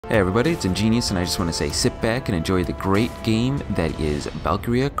Hey everybody, it's Ingenious, and I just want to say sit back and enjoy the great game that is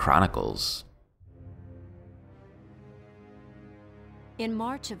Valkyria Chronicles. In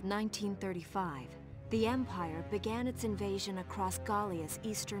March of 1935, the Empire began its invasion across Gallia's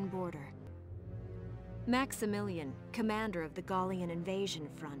eastern border. Maximilian, commander of the Gallian invasion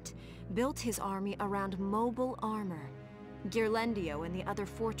front, built his army around mobile armor. Ghirlandaio and the other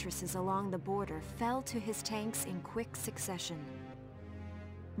fortresses along the border fell to his tanks in quick succession.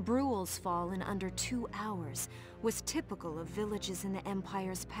 Bruhl's fall in under 2 hours was typical of villages in the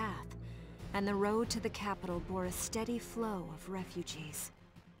Empire's path, and the road to the capital bore a steady flow of refugees.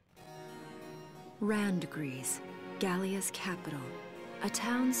 Randgries, Gallia's capital, a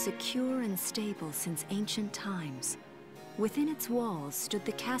town secure and stable since ancient times. Within its walls stood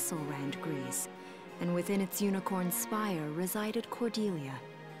the castle Randgries, and within its unicorn spire resided Cordelia,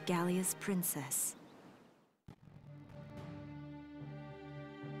 Gallia's princess.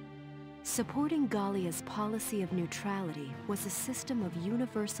 Supporting Gallia's policy of neutrality was a system of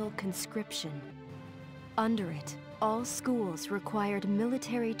universal conscription. Under it, all schools required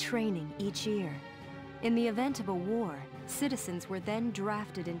military training each year. In the event of a war, citizens were then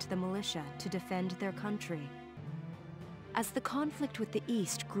drafted into the militia to defend their country. As the conflict with the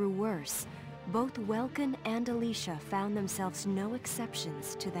East grew worse, both Welkin and Alicia found themselves no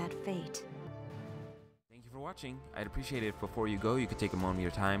exceptions to that fate. Thank you for watching. I'd appreciate it if before you go you could take a moment of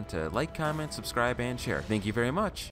your time to like, comment, subscribe, and share. Thank you very much.